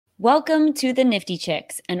Welcome to the Nifty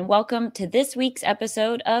Chicks, and welcome to this week's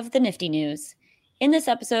episode of the Nifty News. In this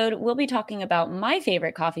episode, we'll be talking about my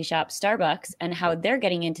favorite coffee shop, Starbucks, and how they're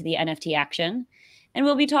getting into the NFT action. And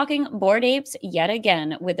we'll be talking Bored Apes yet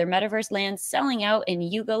again, with their metaverse land selling out and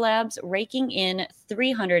Yuga Labs raking in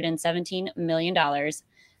 $317 million.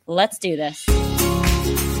 Let's do this.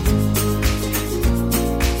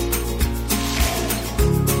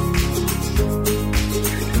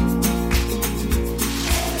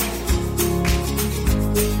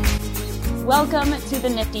 Welcome to the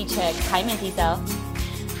Nifty Chicks. Hi, Minty Self.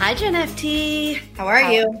 Hi, Jen FT. How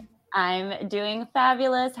are you? I'm doing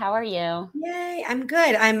fabulous. How are you? Yay, I'm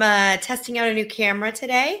good. I'm testing out a new camera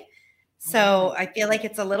today, so I feel like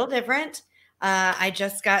it's a little different. I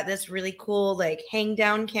just got this really cool hang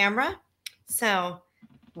down camera.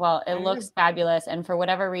 Well, it looks fabulous, and for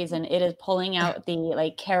whatever reason, it is pulling out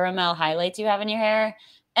the caramel highlights you have in your hair,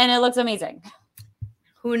 and it looks amazing.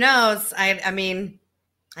 Who knows? I mean,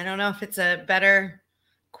 I don't know if it's a better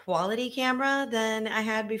quality camera than I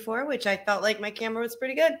had before, which I felt like my camera was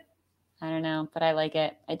pretty good. I don't know, but I like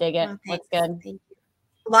it. I dig it. Looks good. Thank you.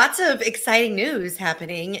 Lots of exciting news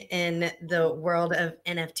happening in the world of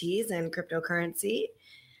NFTs and cryptocurrency.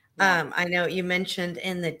 Yeah. I know you mentioned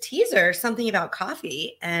in the teaser something about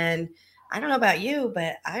coffee, and I don't know about you,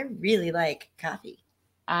 but I really like coffee.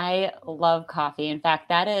 I love coffee. In fact,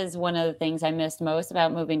 that is one of the things I missed most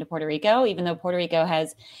about moving to Puerto Rico, even though Puerto Rico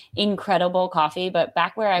has incredible coffee. But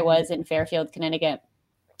back where I was in Fairfield, Connecticut,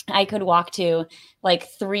 I could walk to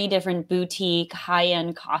 3 different boutique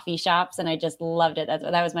high-end coffee shops, and I just loved it.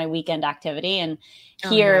 That was my weekend activity. And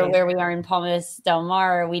here, where we are in Palmas del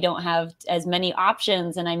Mar, we don't have as many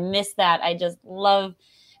options, and I miss that. I just love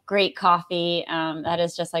great coffee. That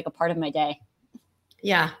is just a part of my day.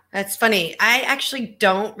 Yeah, that's funny. I actually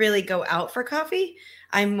don't really go out for coffee.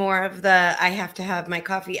 I'm more of I have to have my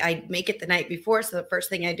coffee. I make it the night before. So the first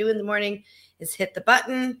thing I do in the morning is hit the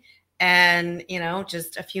button. And,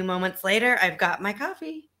 just a few moments later, I've got my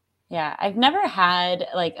coffee. Yeah, I've never had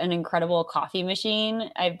an incredible coffee machine.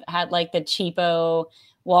 I've had the cheapo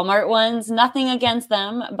Walmart ones. Nothing against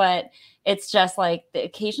them, but it's just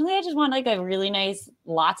occasionally I just want a really nice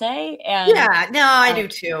latte. And yeah, no, I do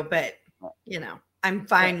too. But, I'm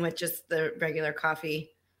fine with just the regular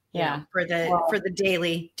coffee. For the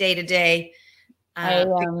daily day-to-day.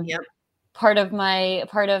 Part of my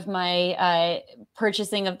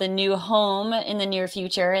purchasing of the new home in the near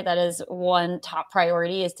future, that is one top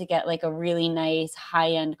priority, is to get a really nice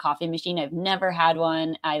high-end coffee machine. I've never had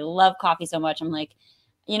one. I love coffee so much. I'm like,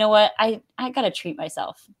 you know what? I got to treat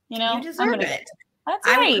myself. You deserve it. That's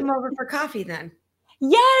right. I will come over for coffee then.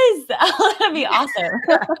 Yes. That'd be awesome.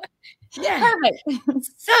 Yeah. Perfect.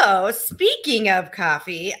 So speaking of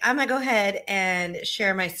coffee, I'm going to go ahead and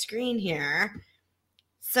share my screen here.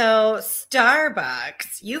 So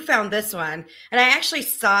Starbucks, you found this one. And I actually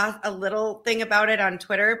saw a little thing about it on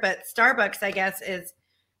Twitter, but Starbucks, I guess, is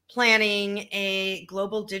planning a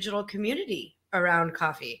global digital community around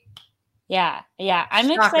coffee. Yeah. I'm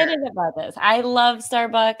excited about this. I love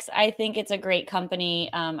Starbucks. I think it's a great company.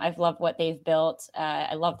 I've loved what they've built.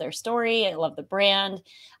 I love their story. I love the brand.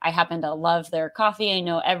 I happen to love their coffee. I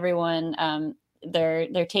know everyone,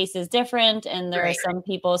 their taste is different. And there are some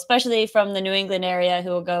people, especially from the New England area,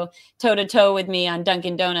 who will go toe to toe with me on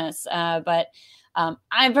Dunkin' Donuts. But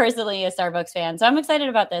I'm personally a Starbucks fan, so I'm excited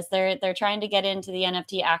about this. They're trying to get into the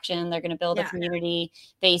NFT action. They're going to build a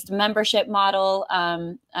community-based membership model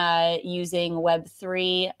using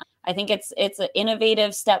Web3. I think it's an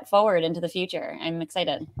innovative step forward into the future. I'm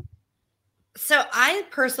excited. So I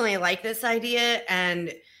personally like this idea,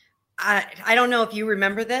 and I don't know if you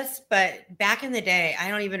remember this, but back in the day, I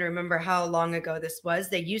don't even remember how long ago this was.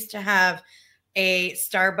 They used to have a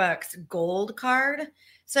Starbucks gold card.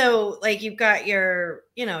 So you've got your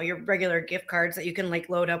regular gift cards that you can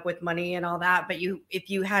load up with money and all that. But if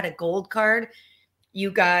you had a gold card,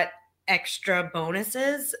 you got extra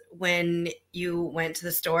bonuses when you went to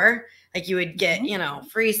the store. You would get,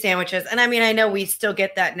 free sandwiches. And I mean, I know we still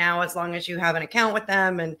get that now as long as you have an account with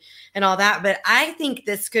them and all that. But I think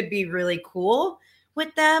this could be really cool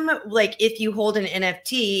with them. If you hold an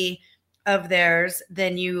NFT of theirs,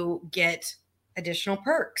 then you get additional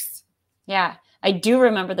perks. Yeah. I do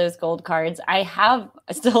remember those gold cards. I have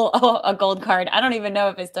still a gold card. I don't even know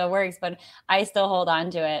if it still works, but I still hold on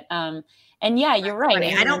to it. And yeah, you're right. I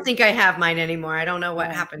mean, I don't think I have mine anymore. I don't know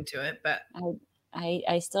what happened to it, but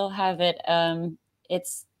I still have it.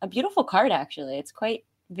 It's a beautiful card, actually. It's quite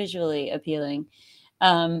visually appealing.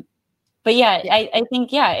 But yeah, I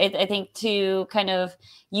think to kind of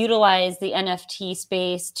utilize the NFT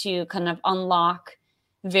space to kind of unlock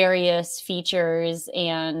various features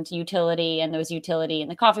and utility, and those utility in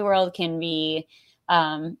the coffee world can be,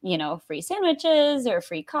 free sandwiches or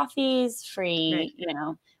free coffees, free,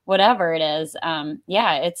 Right. whatever it is.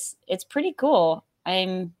 It's pretty cool.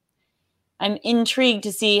 I'm intrigued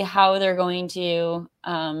to see how they're going to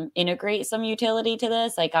integrate some utility to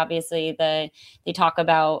this. Like obviously they talk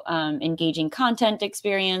about engaging content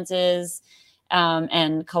experiences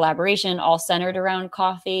and collaboration all centered around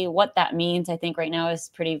coffee. What that means, I think right now is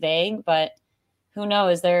pretty vague, but who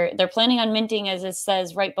knows? They're planning on minting, as it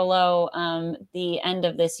says right below, the end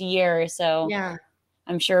of this year. So Yeah.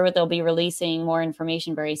 I'm sure they'll be releasing more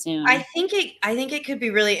information very soon. I think it could be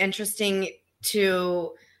really interesting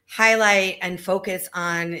to highlight and focus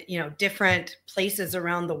on, different places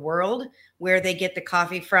around the world where they get the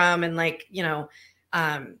coffee from, and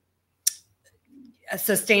a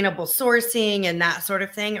sustainable sourcing and that sort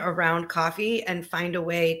of thing around coffee, and find a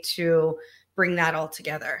way to bring that all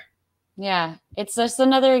together. Yeah, it's just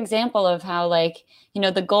another example of how,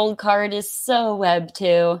 the gold card is so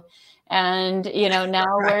Web2. And,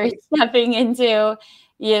 now Right. we're stepping into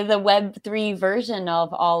the Web3 version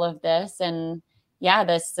of all of this. And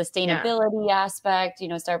the sustainability aspect,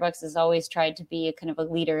 Starbucks has always tried to be a kind of a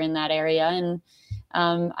leader in that area. And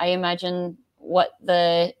I imagine what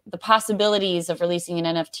the possibilities of releasing an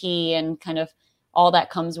NFT and kind of all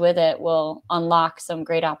that comes with it will unlock some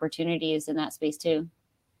great opportunities in that space too.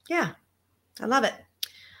 Yeah, I love it.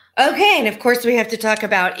 Okay, and of course we have to talk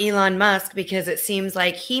about Elon Musk, because it seems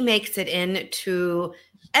like he makes it into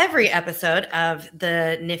every episode of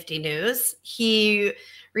the Nifty News. He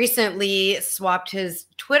recently swapped his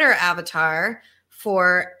Twitter avatar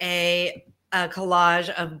for a collage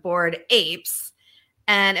of Bored Apes,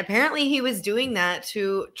 and apparently he was doing that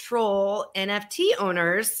to troll NFT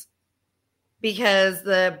owners because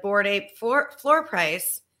the Bored Ape floor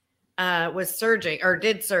price was surging, or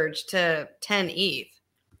did surge, to 10 ETH.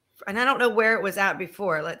 And I don't know where it was at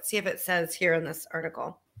before. Let's see if it says here in this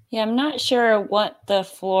article. Yeah, I'm not sure what the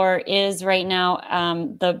floor is right now.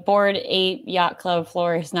 The Bored Ape Yacht Club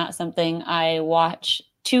floor is not something I watch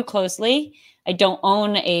too closely. I don't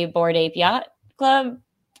own a Bored Ape Yacht Club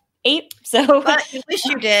ape, so. But you wish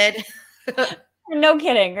you did. No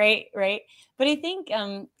kidding, right? But I think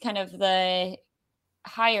kind of the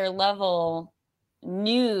higher level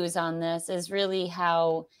news on this is really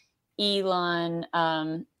how Elon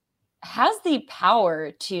has the power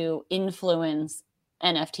to influence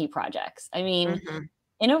NFT projects. I mean,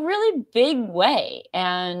 in a really big way.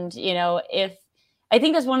 And, if I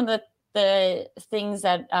think that's one of the things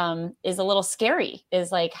that is a little scary,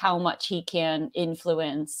 is like how much he can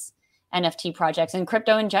influence NFT projects and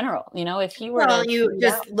crypto in general. If he were you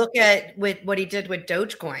just look at what he did with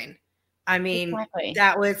Dogecoin. I mean, exactly.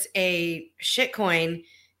 That was a shit coin,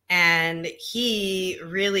 and he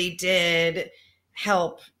really did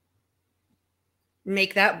help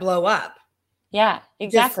make that blow up. Yeah,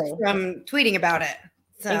 exactly. Just from tweeting about it.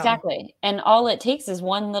 So. Exactly. And all it takes is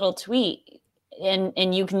one little tweet,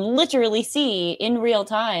 and you can literally see in real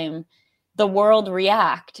time the world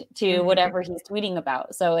react to whatever he's tweeting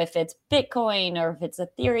about. So if it's Bitcoin, or if it's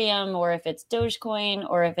Ethereum, or if it's Dogecoin,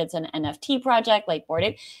 or if it's an NFT project like Bored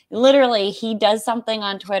Ape, literally he does something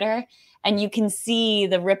on Twitter and you can see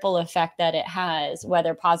the ripple effect that it has,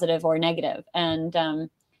 whether positive or negative. And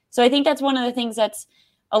so I think that's one of the things that's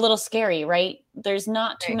a little scary, right? There's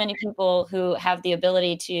not too many people who have the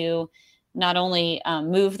ability to not only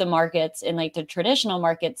move the markets in like the traditional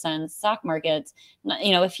market sense, stock markets.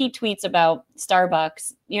 If he tweets about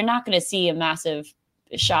Starbucks, you're not going to see a massive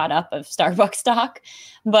shot up of Starbucks stock.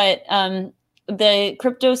 But the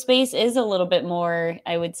crypto space is a little bit more,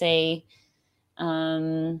 I would say,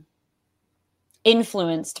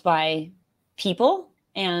 influenced by people,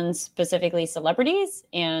 and specifically celebrities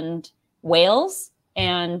and whales.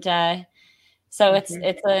 And so it's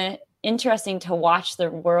interesting to watch the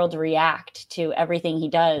world react to everything he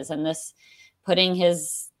does. And this putting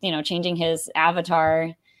his, changing his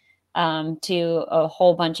avatar to a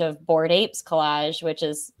whole bunch of Bored Apes collage, which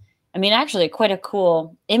is, actually quite a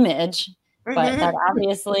cool image, but that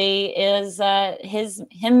obviously is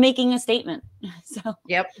him making a statement. So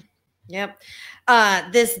Yep.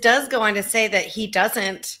 This does go on to say that he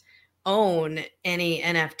doesn't own any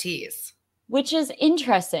NFTs, which is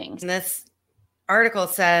interesting. And this article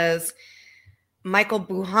says Michael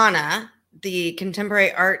Buhana, the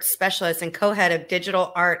contemporary art specialist and co-head of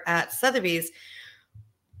digital art at Sotheby's,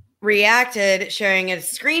 reacted, sharing a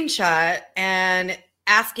screenshot and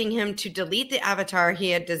asking him to delete the avatar he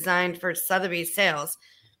had designed for Sotheby's sales,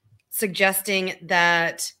 suggesting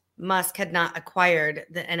that Musk had not acquired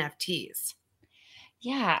the NFTs.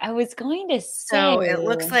 Yeah, I was going to say. So it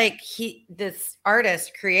looks like this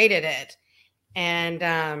artist created it,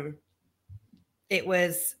 and it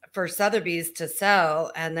was for Sotheby's to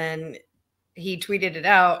sell, and then he tweeted it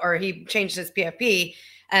out, or he changed his PFP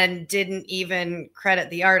and didn't even credit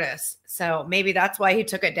the artist. So maybe that's why he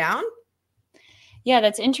took it down. Yeah,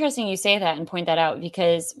 that's interesting you say that and point that out,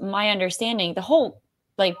 because my understanding, the whole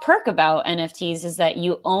like perk about NFTs is that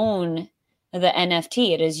you own the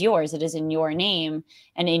NFT. It is yours. It is in your name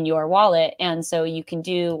and in your wallet. And so you can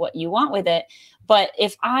do what you want with it. But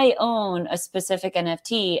if I own a specific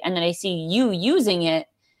NFT and then I see you using it,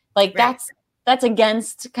 like Right. that's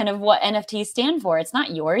against kind of what NFTs stand for. It's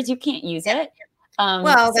not yours. You can't use it.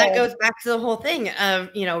 Well, that goes back to the whole thing of,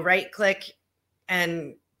 right click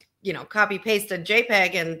and, copy paste a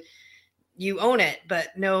JPEG and you own it. But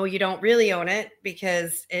no, you don't really own it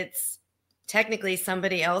because it's technically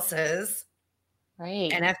somebody else's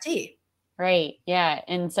NFT. Right. Yeah.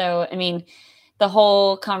 And so, I mean, the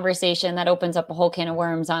whole conversation that opens up a whole can of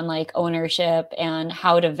worms on like ownership and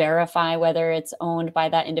how to verify whether it's owned by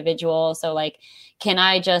that individual. So like, can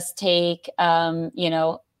I just take,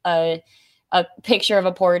 a picture of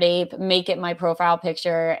a Bored Ape, make it my profile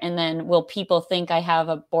picture, and then will people think I have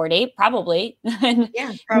a Bored Ape? Probably. And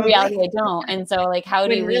Yeah, in reality, I don't. And so like, how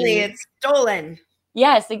do we? Really, it's stolen.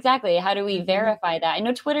 Yes, exactly. How do we verify that? I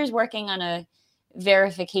know Twitter's working on a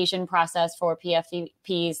verification process for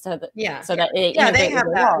PFPs so that they have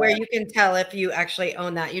that where you can tell if you actually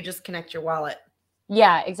own that. You just connect your wallet.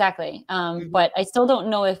 Yeah, exactly. But I still don't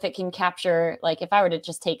know if it can capture, like if I were to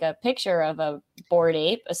just take a picture of a Bored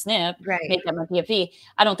Ape, a snip, make that my PFP,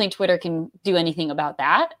 I don't think Twitter can do anything about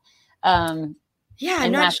that. I'm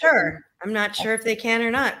not sure. I'm not sure if they can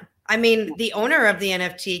or not. I mean, the owner of the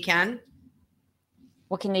NFT can.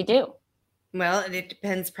 What can they do? Well, it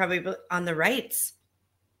depends probably on the rights.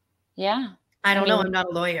 Yeah. I don't know. I'm not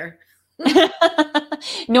a lawyer.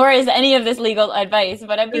 Nor is any of this legal advice,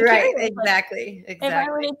 but I'd be curious. Exactly. If I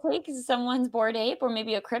were to take someone's Bored Ape or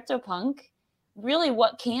maybe a CryptoPunk, really,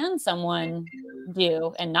 what can someone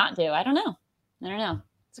do and not do? I don't know.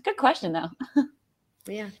 It's a good question, though.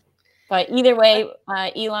 Yeah. But either way,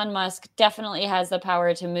 Elon Musk definitely has the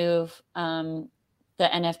power to move the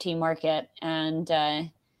NFT market,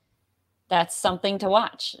 and that's something to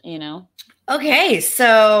watch, Okay,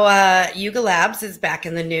 so Yuga Labs is back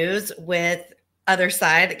in the news with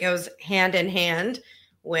Otherside. That goes hand in hand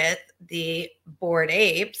with the Bored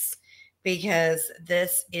Apes because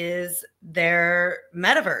this is their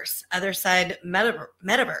metaverse, Otherside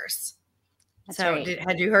metaverse. That's so right.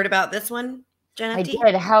 Had you heard about this one, Jen? I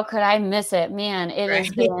did. How could I miss it? Man, it has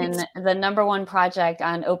been the number one project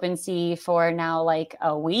on OpenSea for now like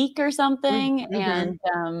a week or something. And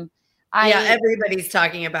everybody's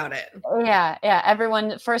talking about it. Yeah.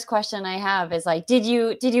 Everyone, first question I have is like, did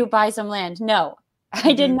you buy some land? No,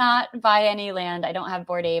 I did not buy any land. I don't have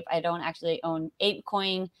Bored Ape. I don't actually own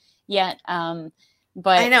ApeCoin yet.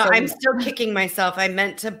 But I know I'm still kicking myself. I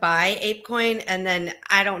meant to buy ApeCoin and then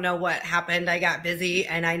I don't know what happened. I got busy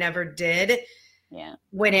and I never did. Yeah.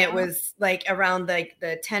 When it was like around like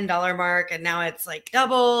the $10 mark and now it's like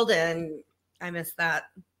doubled and I missed that.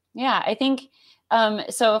 Yeah, I think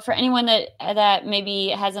so for anyone that maybe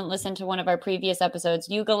hasn't listened to one of our previous episodes,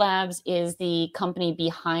 Yuga Labs is the company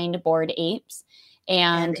behind Bored Apes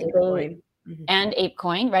and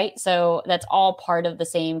ApeCoin, right? So that's all part of the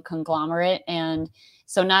same conglomerate. And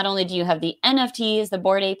so not only do you have the NFTs, the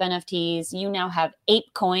Bored Ape NFTs, you now have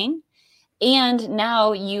ApeCoin. And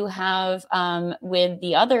now you have with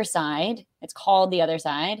the Otherside, it's called the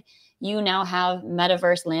Otherside, you now have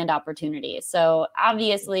metaverse land opportunities. So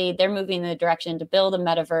obviously they're moving in the direction to build a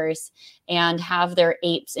metaverse and have their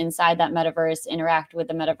apes inside that metaverse interact with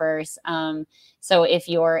the metaverse. So if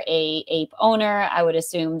you're a ape owner, I would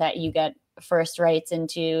assume that you get first rights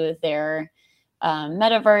into their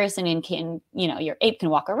metaverse, and your ape can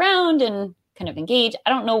walk around and kind of engage. I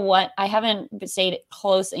don't know I haven't stayed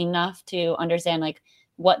close enough to understand like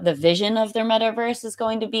what the vision of their metaverse is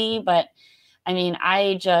going to be, but I mean,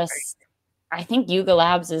 I think Yuga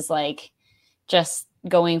Labs is like just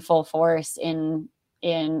going full force in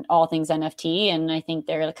all things NFT, and I think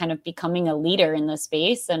they're kind of becoming a leader in the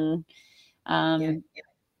space. And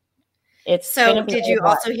it's so. Did you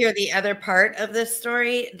also hear the other part of this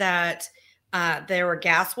story that there were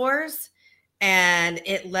gas wars, and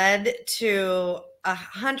it led to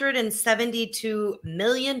 $172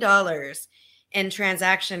 million in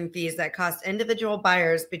transaction fees that cost individual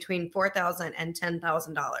buyers between $4,000 and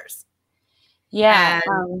 $10,000. Yeah.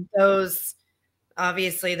 And those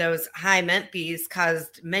obviously those high mint fees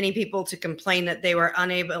caused many people to complain that they were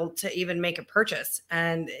unable to even make a purchase.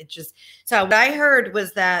 And it just, so what I heard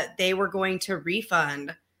was that they were going to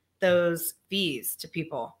refund those fees to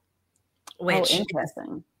people, which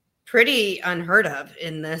interesting. is pretty unheard of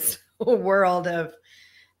in this world of,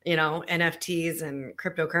 NFTs and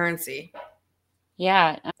cryptocurrency.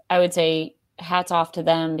 Yeah, I would say hats off to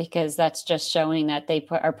them, because that's just showing that they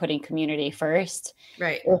are putting community first.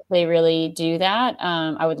 Right. If they really do that,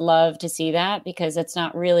 I would love to see that, because it's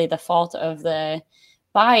not really the fault of the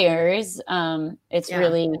buyers. It's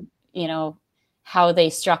really, how they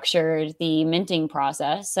structured the minting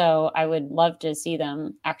process. So I would love to see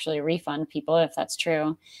them actually refund people if that's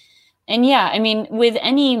true. And yeah, I mean, with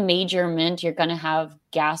any major mint, you're going to have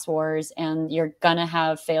gas wars and you're going to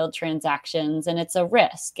have failed transactions, and it's a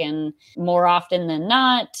risk. And more often than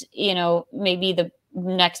not, maybe the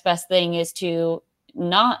next best thing is to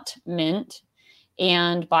not mint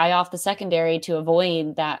and buy off the secondary to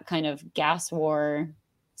avoid that kind of gas war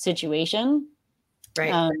situation.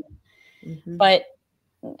 Right. But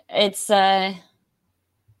it's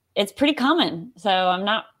pretty common. So I'm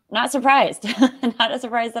not surprised. Not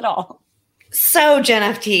surprised at all. So,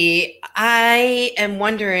 Jen FT, I am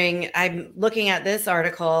wondering, I'm looking at this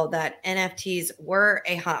article that NFTs were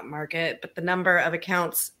a hot market, but the number of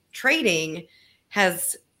accounts trading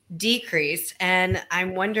has decreased. And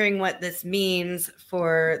I'm wondering what this means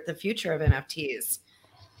for the future of NFTs.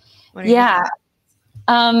 Yeah.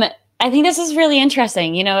 I think this is really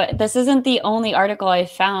interesting. This isn't the only article I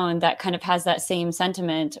found that kind of has that same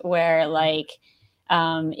sentiment, where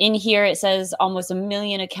in here, it says almost 1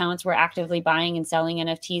 million accounts were actively buying and selling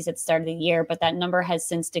NFTs at the start of the year, but that number has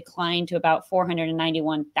since declined to about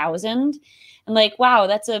 491,000. And wow,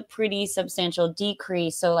 that's a pretty substantial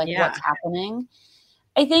decrease. So what's happening?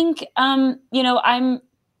 I think, I'm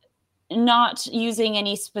not using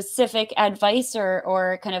any specific advice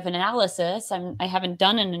or kind of analysis. I haven't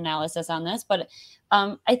done an analysis on this, but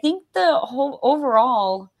I think the whole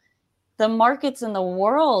overall, the markets in the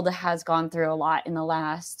world has gone through a lot in the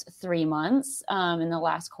last 3 months, in the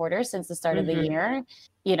last quarter since the start of the year.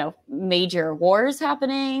 Major wars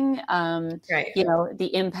happening, right. The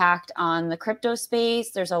impact on the crypto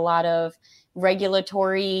space. There's a lot of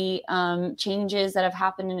regulatory changes that have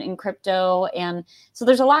happened in crypto. And so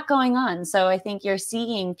there's a lot going on. So I think you're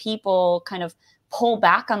seeing people kind of pull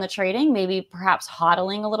back on the trading, maybe perhaps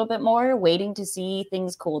hodling a little bit more, waiting to see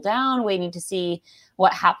things cool down, waiting to see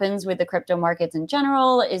what happens with the crypto markets in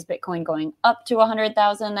general. Is Bitcoin going up to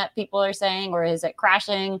 100,000 that people are saying, or is it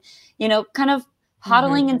crashing? Kind of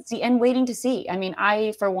hodling and waiting to see. I mean,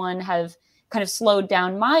 I, for one, have kind of slowed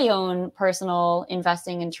down my own personal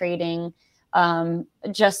investing and trading,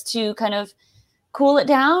 just to kind of cool it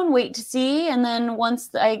down, wait to see. And then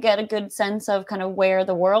once I get a good sense of kind of where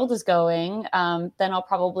the world is going, then I'll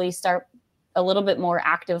probably start a little bit more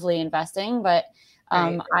actively investing. But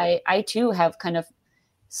I too have kind of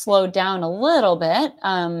slowed down a little bit.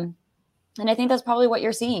 And I think that's probably what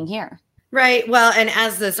you're seeing here. Right. Well, and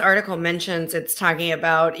as this article mentions, it's talking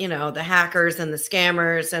about, the hackers and the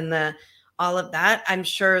scammers and all of that. I'm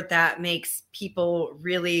sure that makes people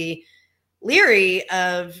really leery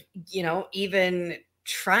of, even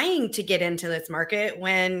trying to get into this market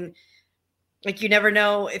when you never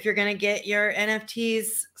know if you're going to get your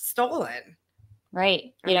NFTs stolen.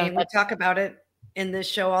 Right. We talk about it in this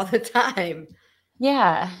show all the time.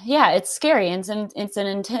 Yeah. It's scary. It's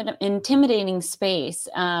an intimidating space.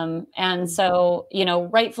 And so,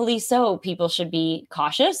 rightfully so, people should be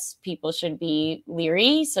cautious. People should be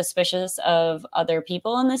leery, suspicious of other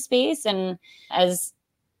people in this space. And as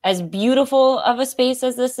beautiful of a space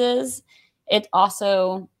as this is, it's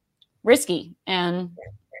also risky. And,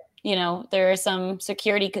 there are some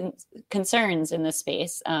security concerns in this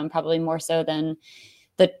space, probably more so than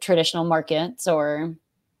the traditional markets, or,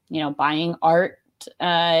 buying art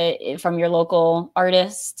from your local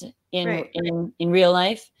artist in real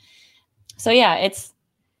life. So yeah, it's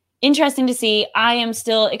interesting to see. I am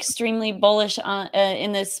still extremely bullish on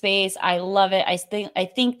in this space. I love it. I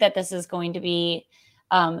think that this is going to be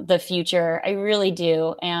the future. I really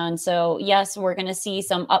do. And so, yes, we're going to see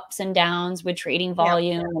some ups and downs with trading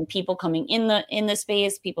volume and people coming in the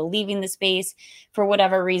space, people leaving the space for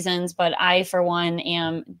whatever reasons. But I, for one,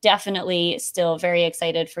 am definitely still very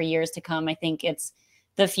excited for years to come. I think it's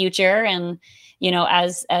the future. And,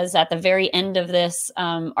 as at the very end of this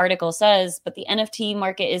article says, but the NFT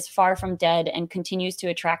market is far from dead and continues to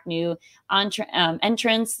attract new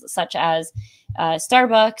entrants, such as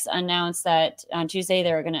Starbucks announced that on Tuesday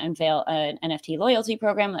they were going to unveil an NFT loyalty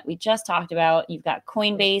program that we just talked about. You've got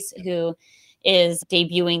Coinbase, who is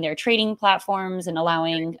debuting their trading platforms and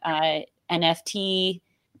allowing NFT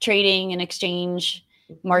trading and exchange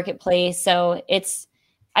marketplace. So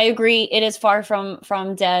I agree, it is far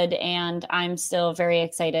from dead, and I'm still very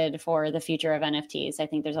excited for the future of NFTs. I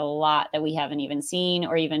think there's a lot that we haven't even seen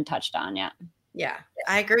or even touched on yet. Yeah,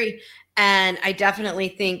 I agree. And I definitely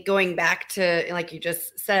think, going back to, like you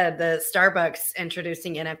just said, the Starbucks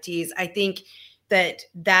introducing NFTs, I think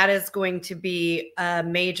that is going to be a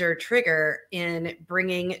major trigger in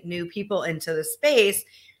bringing new people into the space.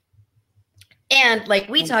 And like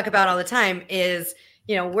we talk about all the time is,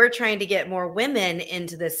 we're trying to get more women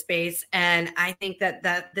into this space. And I think that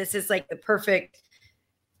this is like the perfect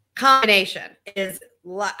combination.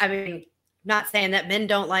 Not saying that men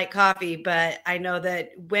don't like coffee, but I know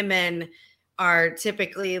that women are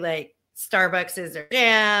typically like, Starbucks is their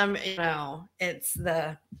jam. I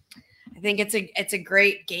think it's a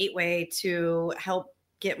great gateway to help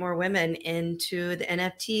get more women into the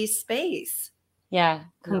NFT space. Yeah,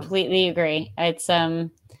 completely agree. It's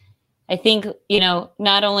I think,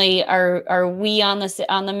 not only are we on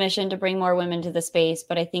the mission to bring more women to the space,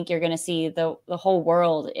 but I think you're going to see the whole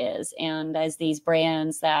world is. And as these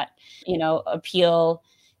brands that, appeal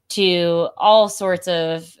to all sorts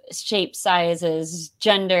of shapes, sizes,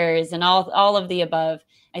 genders, and all of the above,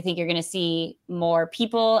 I think you're going to see more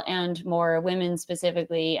people and more women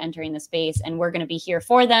specifically entering the space, and we're going to be here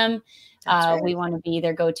for them. Right. We want to be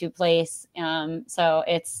their go-to place. So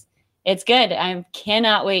it's good. I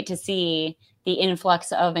cannot wait to see the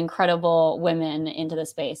influx of incredible women into the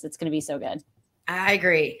space. It's going to be so good. I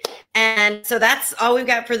agree. And so that's all we've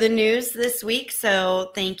got for the news this week.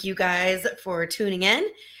 So thank you guys for tuning in.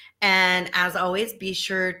 And as always, be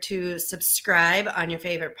sure to subscribe on your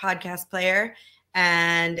favorite podcast player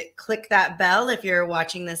and click that bell if you're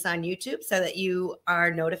watching this on YouTube so that you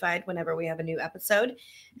are notified whenever we have a new episode.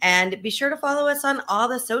 And be sure to follow us on all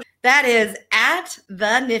the social. That is at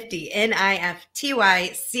The Nifty,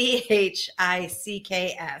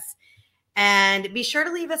 NIFTYCHICKS. And be sure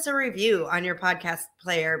to leave us a review on your podcast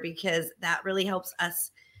player, because that really helps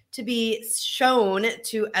us to be shown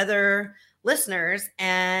to other listeners,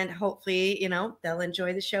 and hopefully, they'll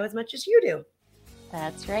enjoy the show as much as you do.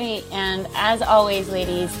 That's right. And as always,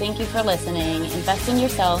 ladies, thank you for listening. Invest in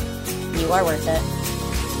yourself. You are worth it.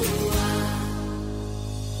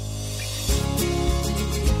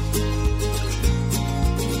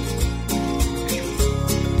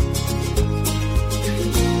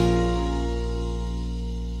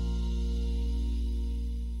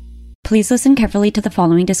 Please listen carefully to the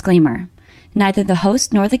following disclaimer. Neither the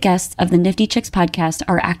host nor the guests of the Nifty Chicks podcast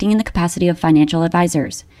are acting in the capacity of financial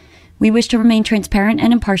advisors. We wish to remain transparent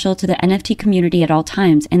and impartial to the NFT community at all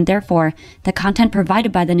times, and therefore, the content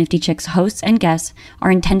provided by the Nifty Chicks hosts and guests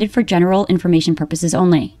are intended for general information purposes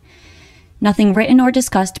only. Nothing written or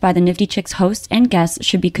discussed by the Nifty Chicks hosts and guests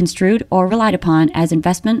should be construed or relied upon as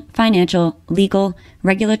investment, financial, legal,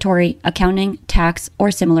 regulatory, accounting, tax,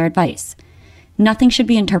 or similar advice. Nothing should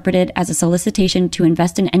be interpreted as a solicitation to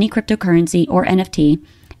invest in any cryptocurrency or NFT,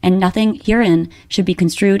 and nothing herein should be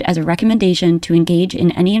construed as a recommendation to engage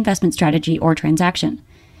in any investment strategy or transaction.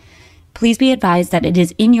 Please be advised that it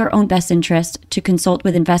is in your own best interest to consult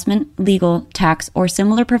with investment, legal, tax, or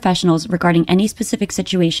similar professionals regarding any specific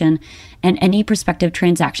situation and any prospective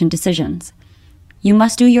transaction decisions. You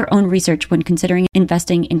must do your own research when considering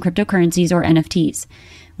investing in cryptocurrencies or NFTs.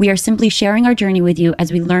 We are simply sharing our journey with you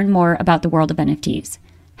as we learn more about the world of NFTs.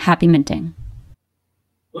 Happy minting.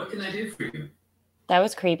 What can I do for you? That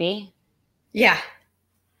was creepy. Yeah.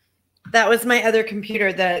 That was my other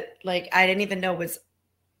computer that I didn't even know was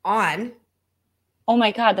on. Oh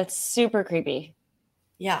my God, that's super creepy.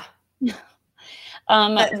 Yeah. What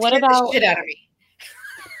about the shit out of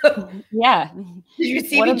me? Yeah. Did you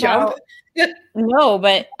see me jump? No,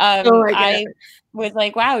 but I was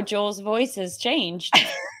like, wow, Joel's voice has changed.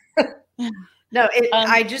 No,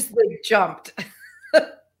 I just jumped.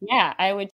 Yeah, I would